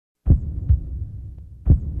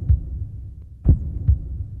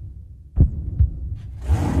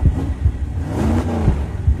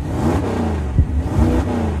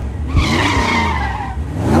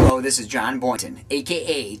this is Jon Boynton,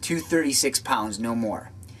 aka 236 pounds no more.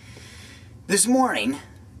 This morning,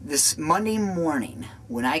 this Monday morning,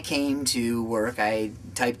 when I came to work, I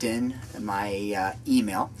typed in my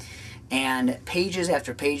email, and pages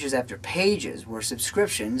after pages after pages were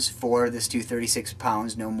subscriptions for this 236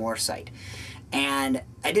 pounds no more site. And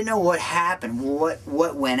I didn't know what happened,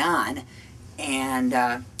 what went on, and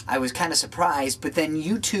I was kind of surprised, but then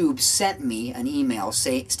YouTube sent me an email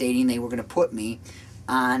stating they were going to put me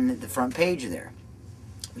on the front page there.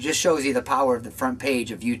 It just shows you the power of the front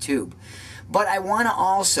page of YouTube. But I want to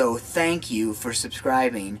also thank you for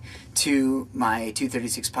subscribing to my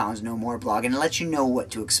 236 pounds no more blog and let you know what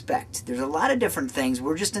to expect. There's a lot of different things.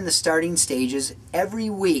 We're just in the starting stages. Every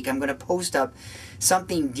week I'm going to post up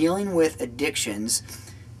something dealing with addictions,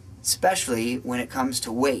 especially when it comes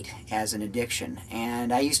to weight as an addiction.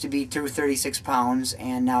 And I used to be 236 pounds,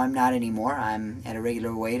 and now I'm not anymore. I'm at a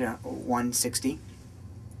regular weight of 160.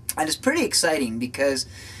 And it's pretty exciting because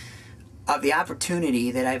of the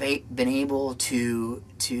opportunity that I've been able to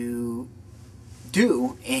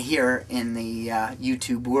do here in the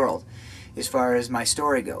YouTube world as far as my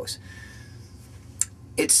story goes.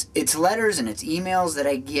 It's letters and it's emails that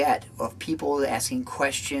I get of people asking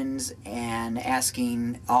questions and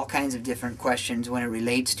asking all kinds of different questions when it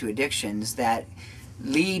relates to addictions that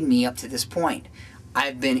lead me up to this point.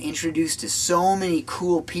 I've been introduced to so many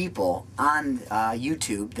cool people on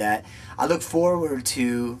YouTube that I look forward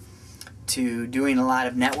to doing a lot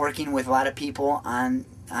of networking with a lot of people on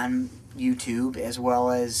YouTube as well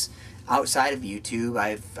as outside of YouTube.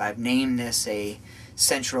 I've named this a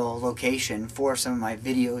central location for some of my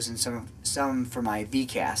videos and some for my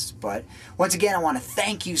vcasts. But once again, I want to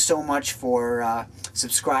thank you so much for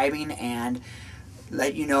subscribing, and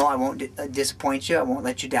let you know I won't disappoint you. I won't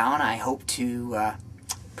let you down. I hope to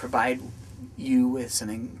provide you with some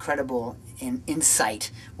incredible insight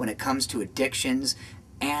when it comes to addictions,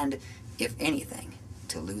 and if anything,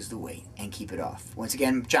 to lose the weight and keep it off. Once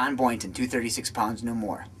again, Jon Boynton, 236 pounds no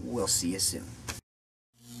more. We'll see you soon.